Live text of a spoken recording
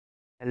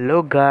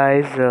Hello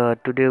guys,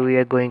 today we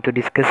are going to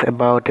discuss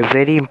about a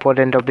very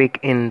important topic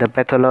in the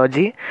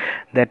pathology,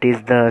 that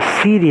is the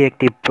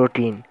C-reactive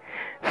protein.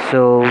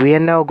 So we are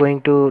now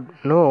going to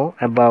know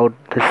about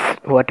this,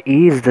 what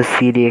is the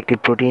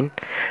C-reactive protein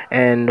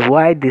and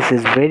why this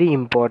is very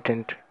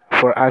important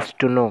for us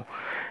to know.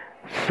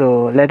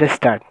 So let us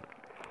start.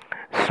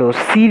 So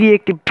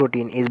C-reactive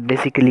protein is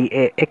basically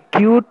a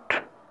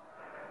acute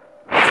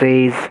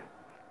phase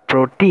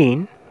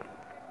protein.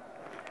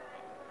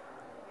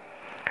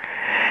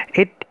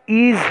 It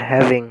is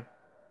having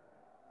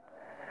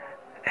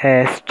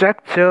a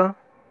structure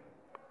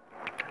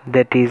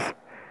that is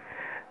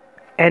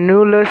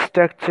annular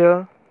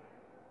structure,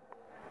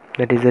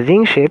 that is a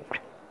ring shaped,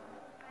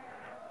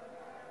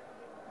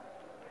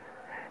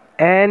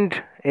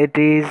 and it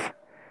is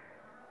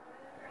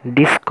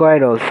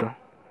discoid also,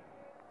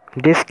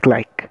 disc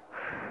like.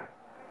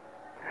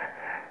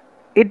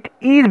 It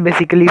is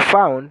basically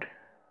found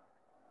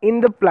in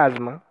the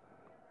plasma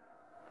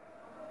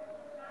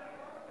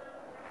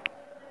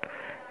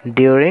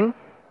during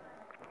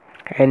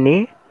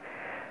any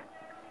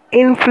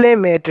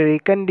inflammatory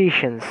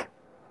conditions.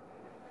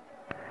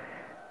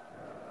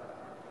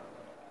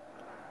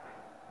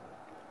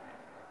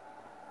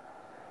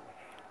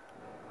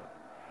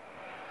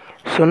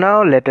 So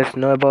now let us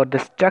know about the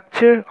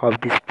structure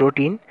of this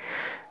protein.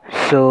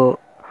 So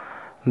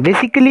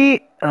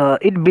basically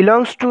it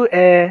belongs to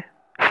a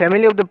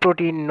family of the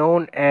protein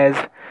known as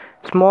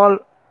small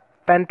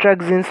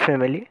pentraxins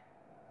family,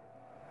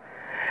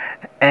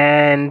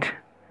 and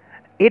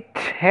it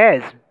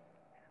has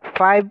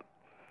 5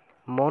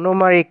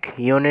 monomeric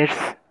units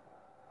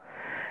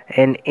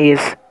in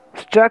its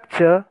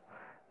structure.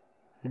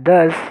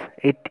 Thus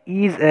it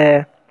is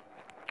a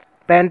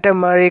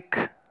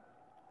pentameric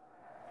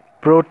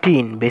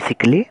protein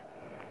basically,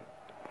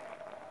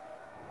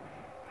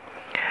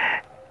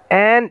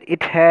 and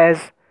it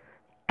has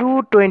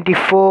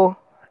 224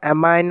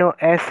 amino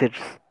acids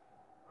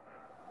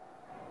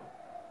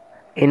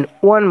in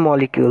one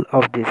molecule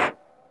of this.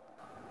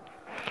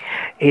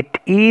 It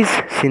is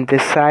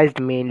synthesized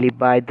mainly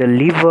by the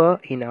liver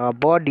in our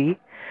body.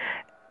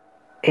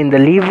 In the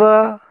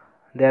liver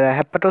there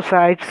are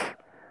hepatocytes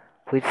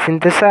which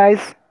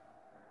synthesize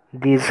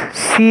this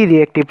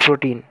C-reactive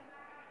protein.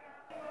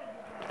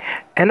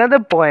 Another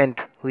point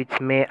which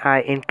may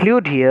I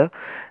include here,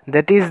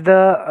 that is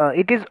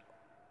it is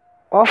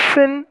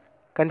often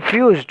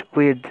confused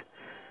with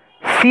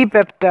C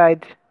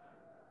peptide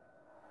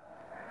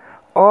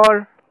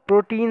or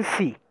protein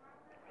C,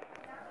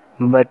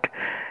 but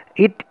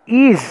it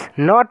is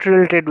not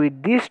related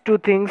with these two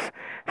things.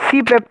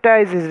 C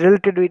peptide is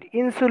related with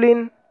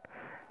insulin,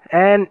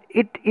 and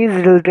it is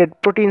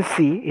related, protein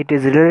C, it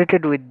is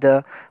related with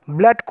the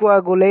blood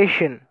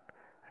coagulation,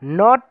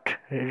 not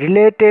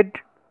related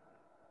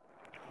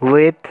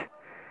with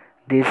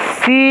the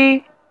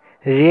C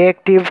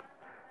reactive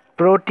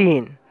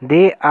protein.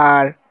 They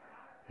are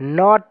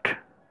not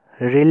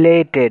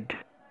related.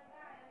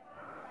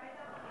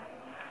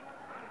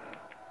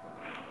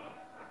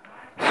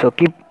 So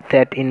keep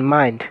that in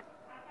mind.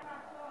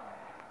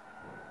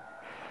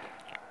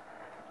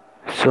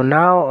 So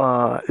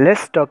now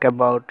let's talk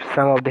about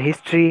some of the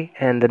history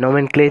and the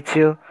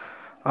nomenclature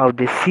of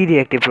the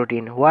C-reactive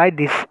protein. Why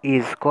this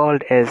is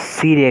called as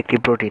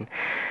C-reactive protein?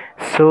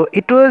 So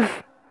it was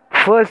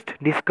first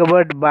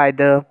discovered by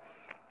the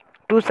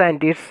two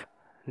scientists.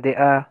 They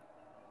are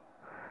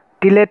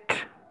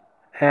Tillet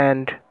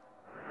and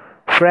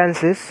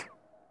Francis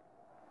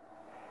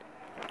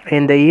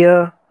in the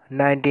year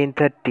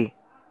 1930.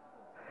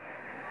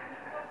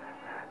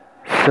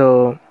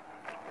 So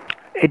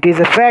it is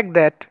a fact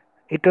that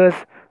it was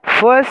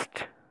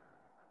first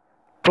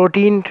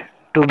protein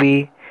to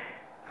be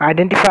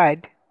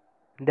identified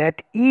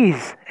that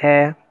is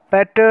a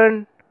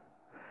pattern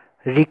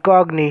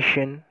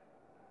recognition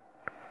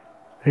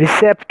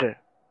receptor.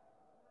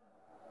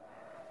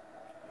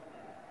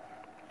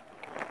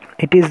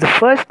 It is the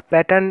first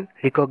pattern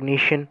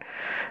recognition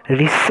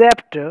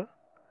receptor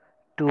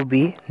to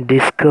be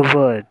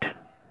discovered.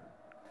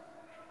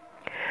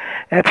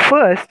 At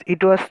first,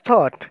 it was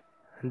thought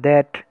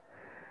that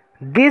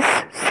this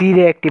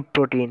C-reactive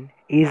protein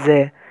is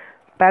a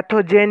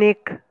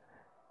pathogenic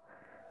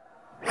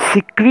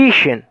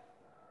secretion,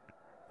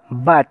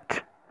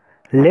 but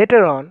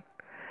later on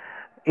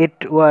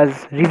it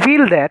was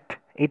revealed that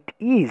it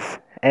is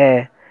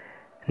a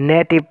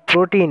native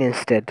protein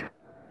instead.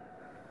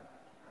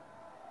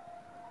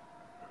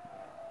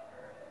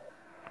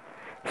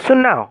 So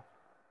now,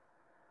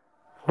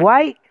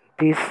 why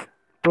this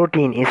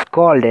protein is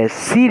called as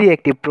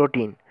C-reactive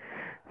protein?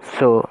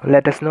 So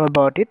let us know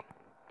about it.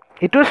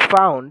 It was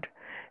found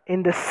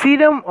in the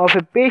serum of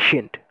a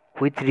patient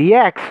which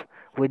reacts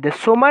with the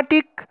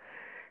somatic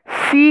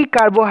C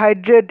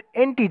carbohydrate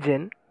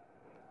antigen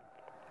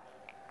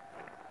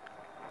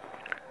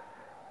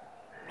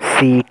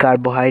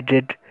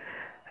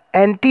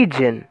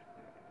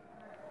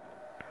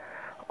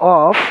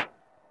of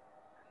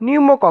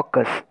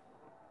pneumococcus,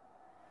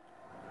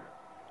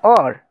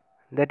 or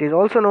that is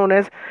also known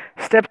as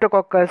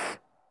streptococcus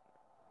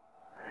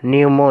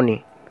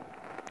pneumonia.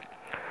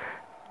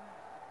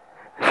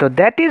 So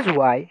that is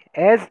why,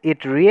 as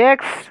it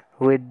reacts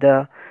with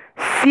the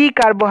C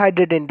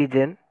carbohydrate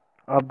antigen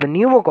of the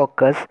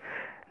pneumococcus,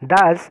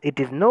 thus it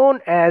is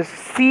known as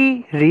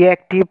C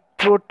reactive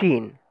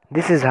protein.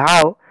 This is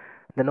how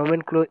the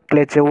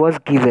nomenclature was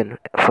given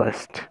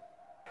first.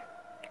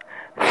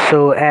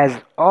 So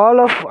as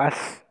all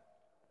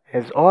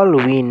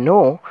we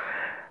know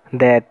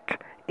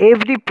that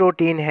every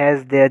protein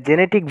has their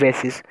genetic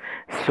basis,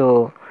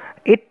 so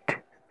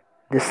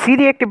the C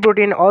reactive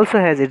protein also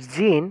has its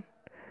gene,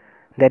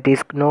 that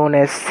is known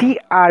as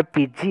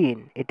CRP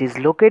gene. It is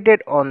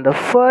located on the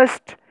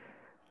first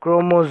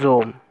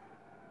chromosome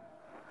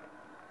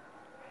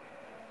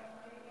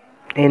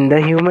in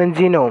the human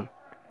genome.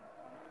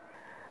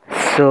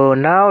 So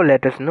now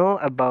let us know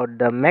about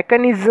the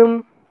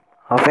mechanism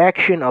of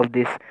action of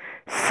this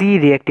C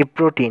reactive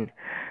protein.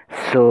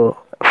 So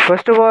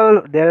first of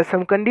all, there are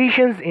some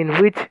conditions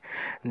in which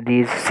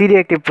these C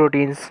reactive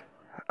proteins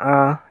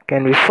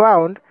can be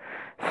found.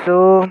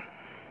 So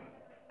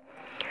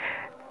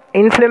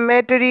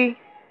inflammatory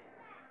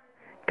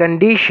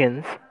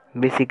conditions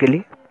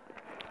basically,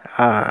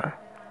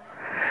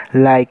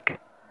 like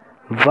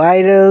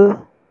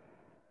viral,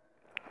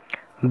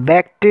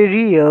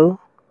 bacterial,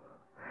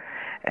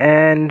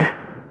 and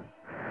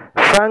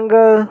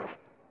fungal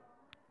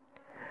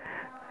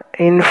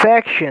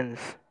infections,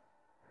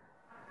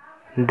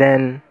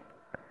 then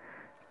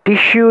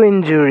tissue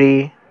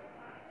injury,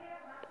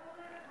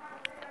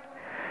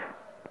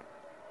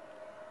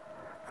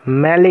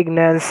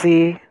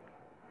 malignancy,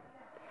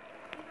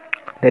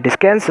 that is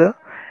cancer,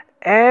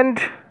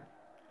 and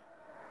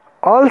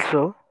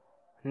also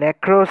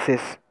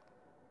necrosis.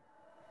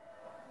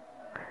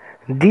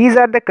 These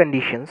are the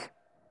conditions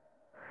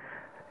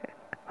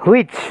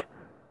which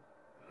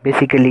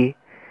basically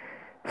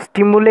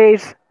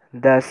stimulates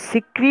the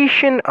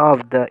secretion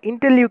of the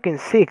interleukin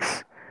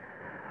 6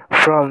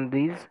 from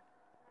these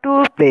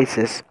two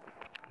places.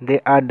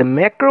 They are the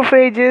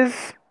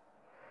macrophages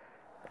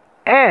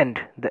and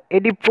the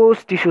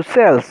adipose tissue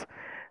cells.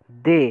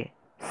 They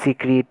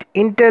secrete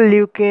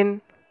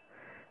interleukin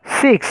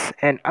 6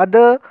 and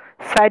other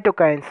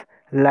cytokines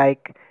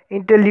like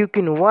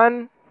interleukin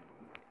 1,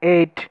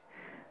 8,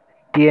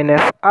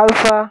 TNF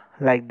alpha,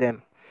 like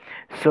them.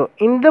 So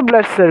in the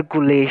blood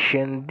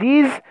circulation,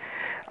 these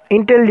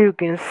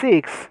interleukin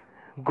 6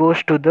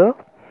 goes to the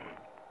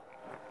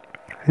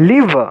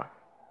liver,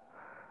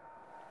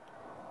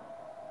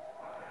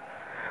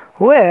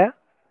 where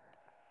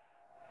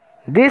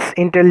this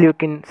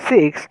interleukin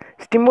 6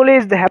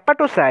 stimulates the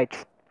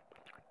hepatocytes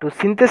to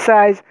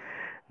synthesize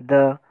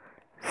the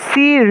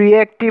C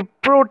reactive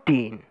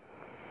protein.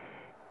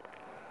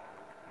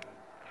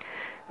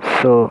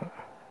 So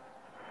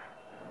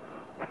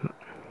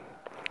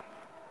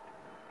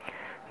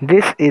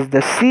this is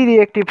the C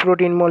reactive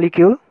protein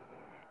molecule,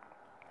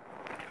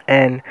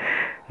 and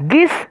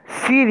these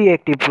C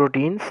reactive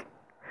proteins,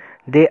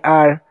 they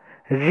are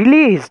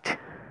released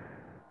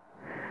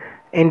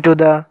into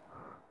the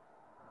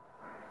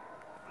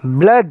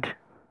blood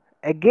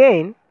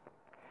again,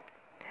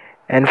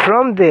 and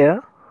from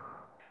there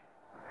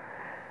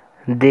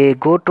they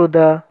go to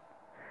the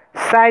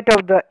site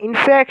of the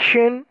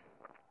infection.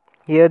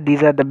 Here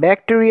these are the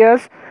bacteria,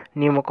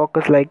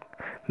 pneumococcus like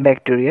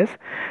bacteria.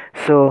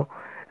 So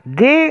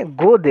they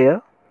go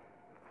there,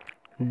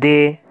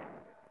 they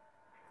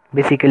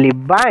basically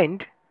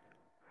bind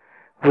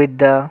with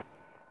the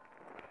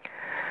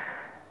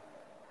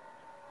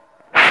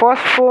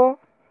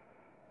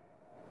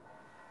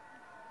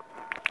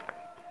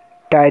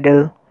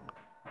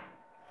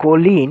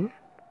phosphatidylcholine,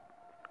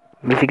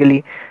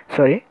 basically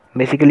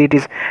it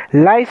is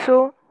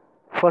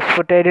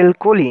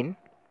lysophosphatidylcholine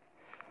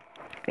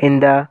in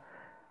the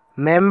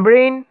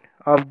membrane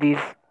of these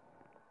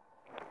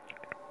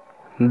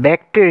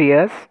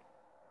bacteria,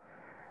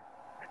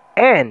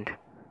 and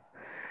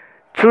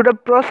through the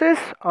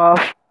process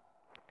of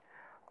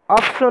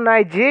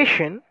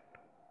opsonization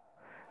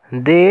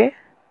they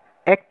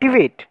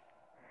activate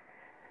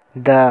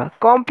the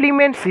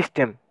complement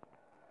system.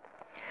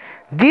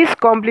 This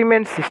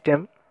complement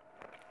system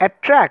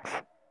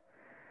attracts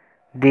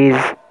these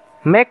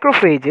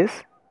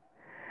macrophages,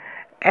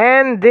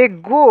 and they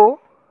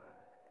go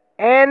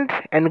and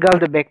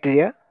engulf the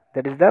bacteria,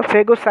 that is the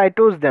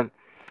phagocytose them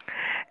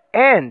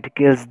and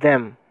kills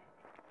them.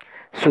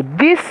 So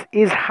this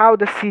is how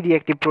the C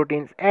reactive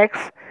proteins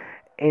acts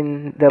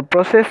in the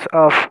process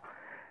of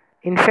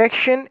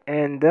infection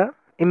and the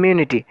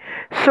immunity.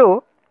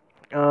 So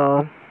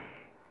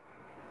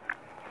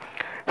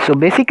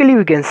basically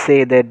we can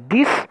say that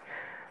this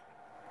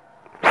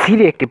C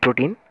reactive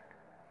protein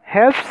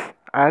helps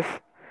us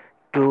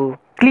to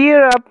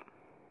clear up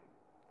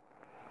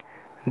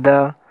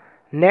the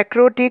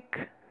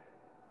necrotic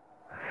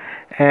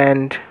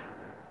and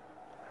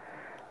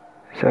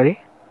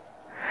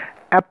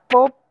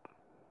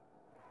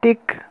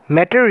apoptic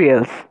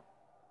materials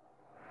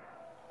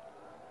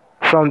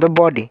from the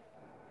body.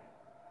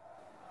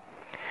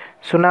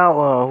 So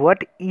now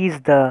what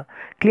is the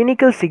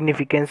clinical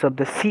significance of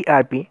the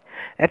CRP,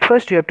 at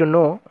first you have to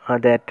know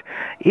that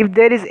if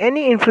there is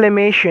any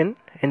inflammation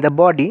in the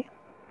body,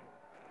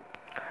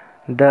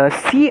 the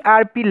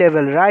CRP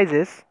level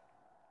rises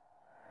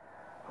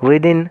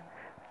within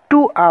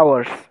 2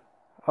 hours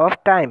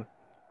of time,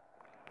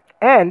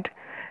 and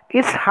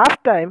its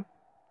half time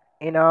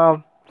in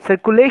our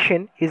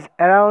circulation is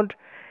around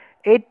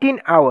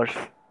 18 hours.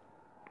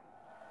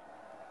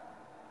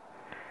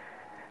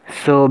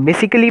 So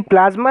basically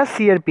plasma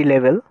CRP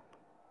level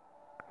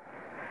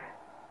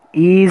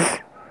is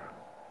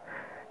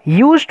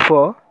used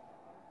for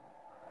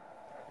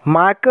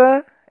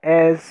marker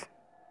as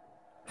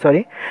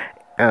sorry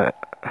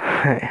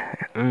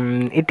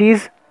it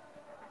is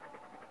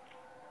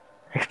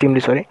extremely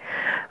sorry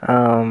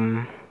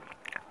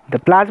the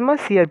plasma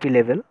CRP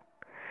level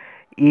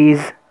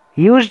is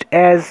used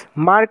as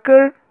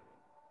marker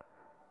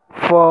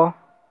for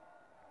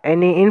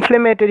any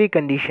inflammatory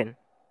condition.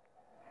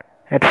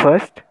 At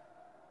first,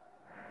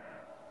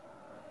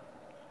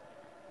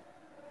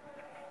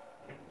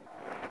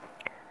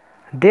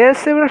 there are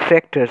several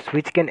factors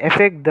which can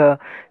affect the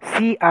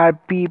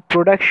CRP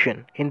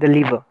production in the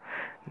liver.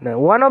 Now,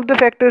 one of the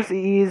factors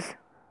is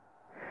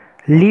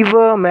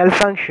liver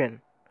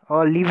malfunction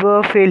or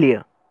liver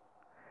failure,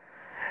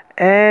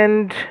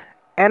 and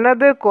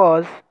another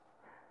cause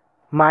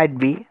might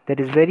be, that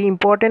is very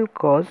important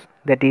cause,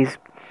 that is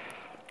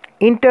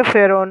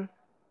interferon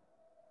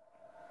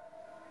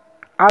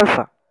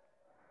alpha,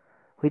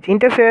 which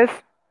interferes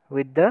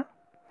with the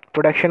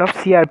production of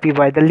CRP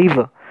by the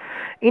liver.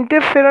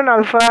 Interferon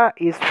alpha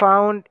is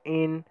found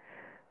in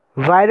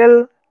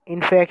viral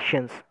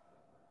infections.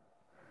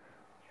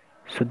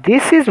 So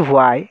this is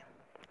why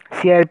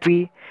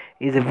CRP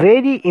is a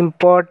very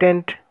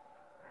important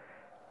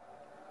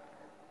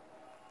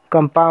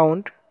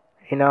compound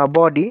in our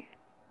body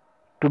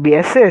to be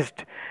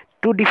assessed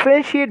to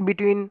differentiate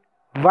between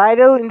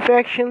viral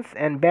infections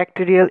and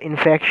bacterial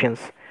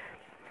infections.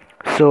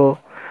 So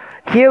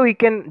here we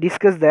can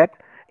discuss that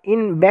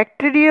in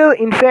bacterial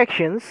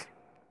infections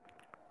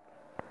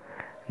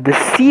the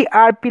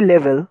CRP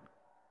level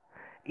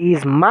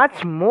is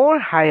much more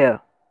higher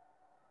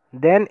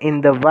than in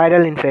the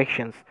viral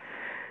infections.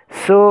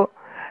 So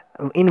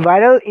in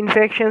viral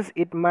infections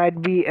it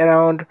might be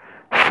around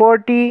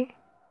 40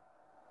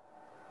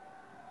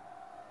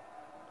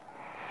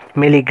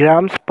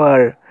 milligrams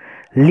per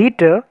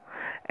liter,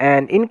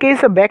 and in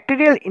case of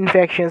bacterial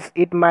infections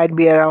it might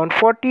be around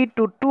 40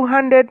 to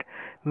 200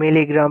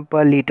 milligram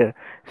per liter.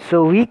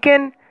 So we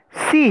can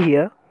see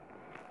here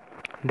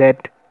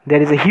that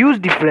there is a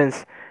huge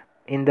difference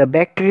in the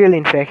bacterial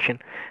infection.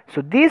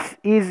 So this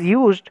is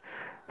used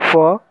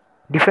for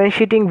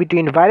differentiating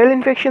between viral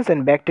infections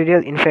and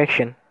bacterial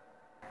infection.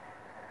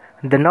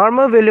 The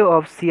normal value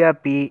of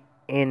CRP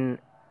in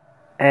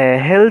a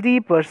healthy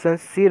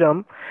person's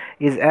serum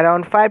is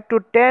around 5 to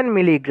 10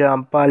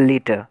 milligram per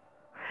liter,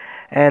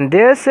 and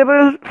there are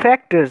several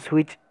factors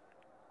which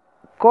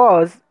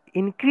cause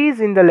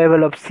increase in the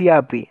level of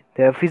CRP.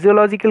 There are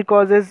physiological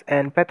causes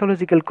and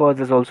pathological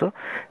causes also.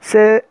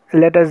 So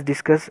let us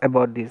discuss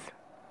about these.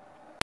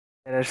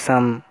 There are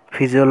some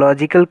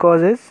physiological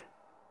causes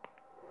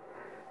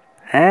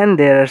and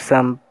there are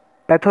some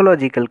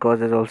pathological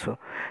causes also.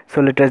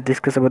 So let us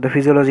discuss about the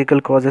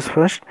physiological causes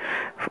first.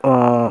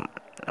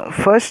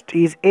 First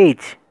is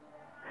age.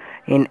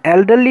 In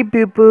elderly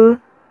people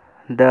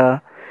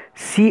the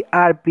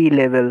CRP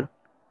level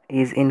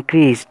is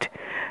increased.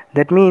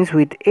 That means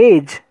with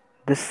age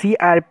the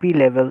CRP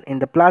level in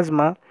the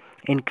plasma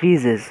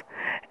increases,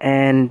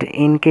 and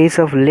in case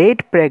of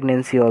late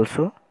pregnancy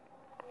also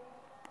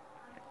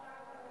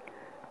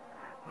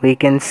we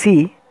can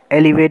see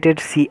elevated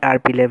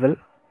CRP level.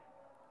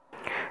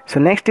 So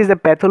next is the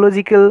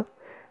pathological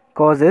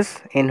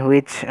causes in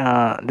which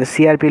the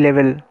CRP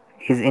level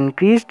is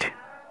increased.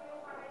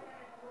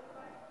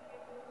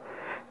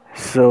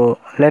 So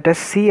let us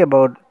see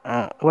about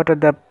what are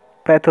the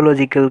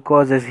pathological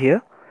causes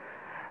here.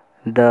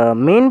 The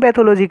main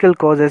pathological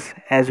causes,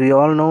 as we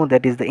all know,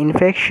 that is the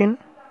infection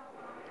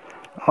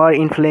or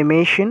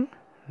inflammation.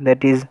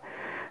 That is,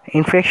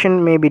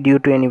 infection may be due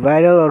to any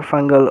viral or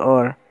fungal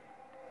or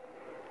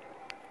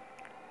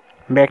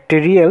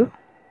bacterial,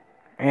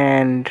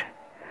 and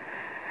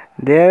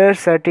there are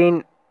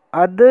certain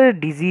other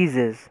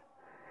diseases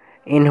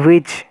in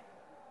which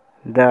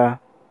there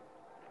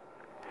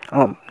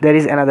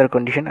is another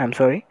condition, I'm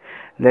sorry,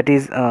 that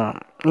is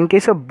in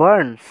case of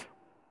burns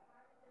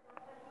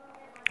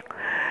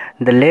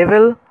the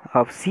level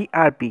of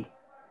CRP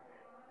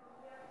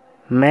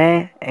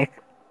may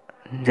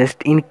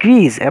just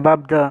increase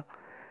above the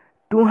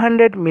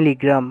 200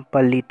 milligram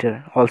per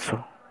liter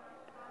also.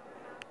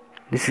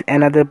 This is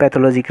another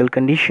pathological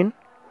condition.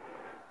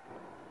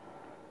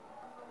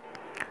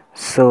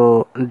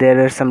 So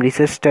there are some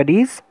research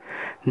studies,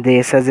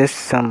 they suggest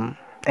some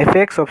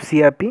effects of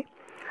CRP.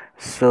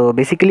 So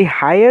basically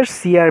higher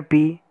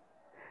CRP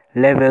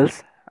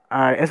levels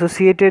are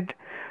associated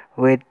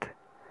with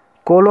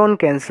colon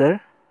cancer.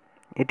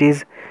 It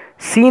is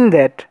seen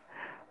that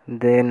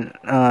then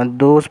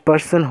those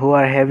person who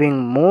are having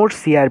more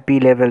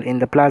CRP level in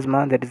the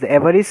plasma, that is the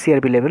average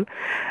CRP level,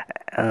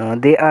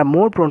 they are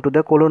more prone to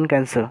the colon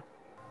cancer.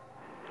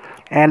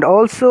 And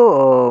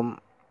also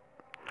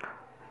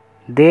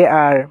they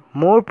are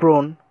more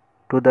prone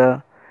to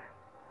the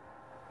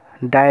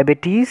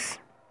diabetes,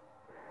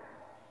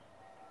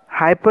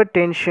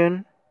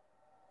 hypertension,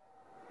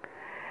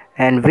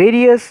 and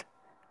various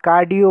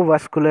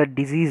cardiovascular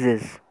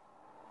diseases.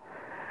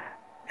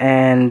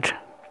 And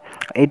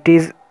it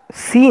is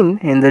seen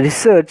in the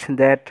research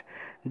that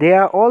they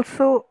are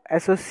also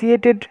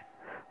associated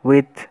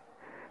with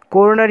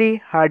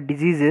coronary heart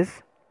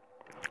diseases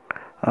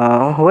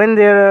when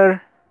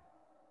there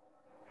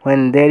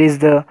is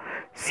the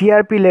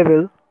CRP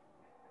level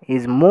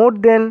is more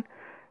than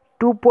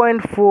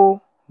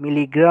 2.4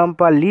 milligram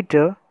per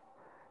liter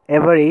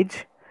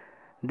average.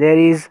 There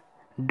is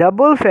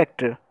double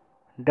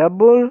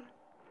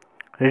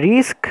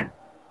risk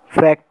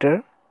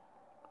factor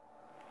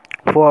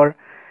for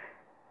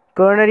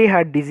coronary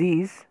heart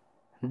disease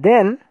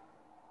than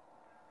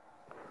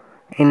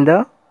in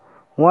the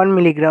 1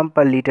 milligram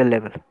per liter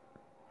level.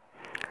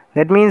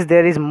 That means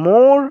there is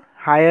more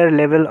higher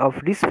level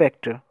of risk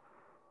factor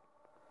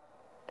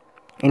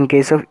in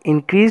case of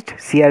increased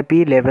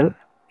CRP level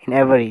in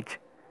average.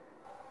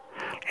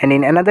 And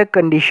in another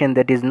condition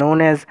that is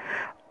known as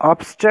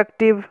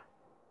obstructive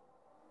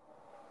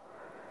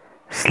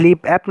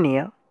sleep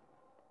apnea,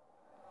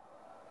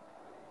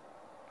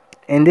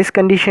 in this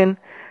condition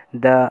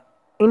the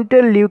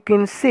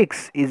interleukin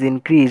 6 is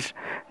increased,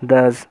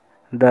 thus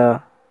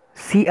the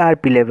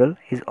CRP level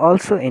is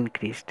also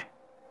increased.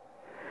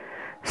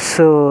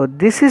 So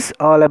this is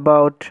all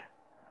about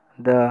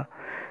the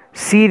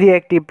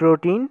C-reactive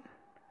protein.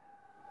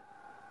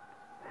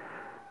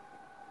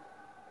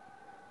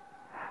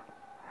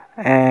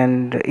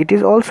 And it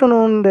is also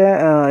known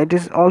that it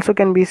is also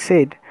can be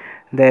said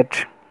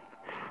that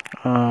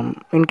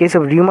in case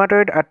of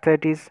rheumatoid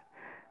arthritis,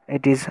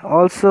 it is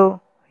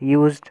also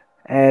used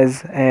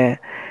as a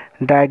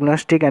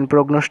diagnostic and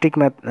prognostic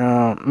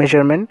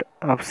measurement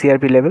of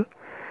CRP level.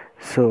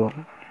 So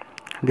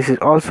this is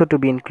also to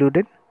be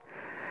included.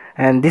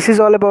 And this is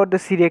all about the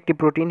C-reactive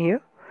protein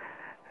here.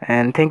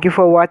 And thank you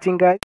for watching,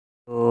 guys.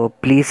 So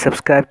please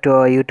subscribe to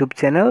our YouTube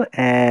channel,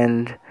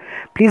 and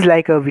please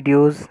like our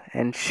videos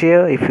and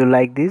share if you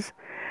like this,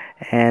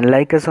 and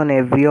like us on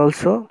FB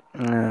also.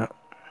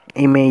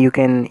 You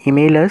can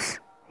email us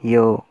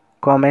your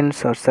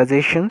comments or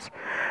suggestions,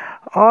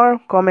 or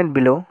comment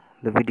below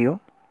the video.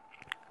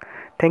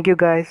 Thank you,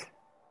 guys.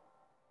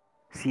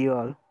 See you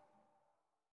all.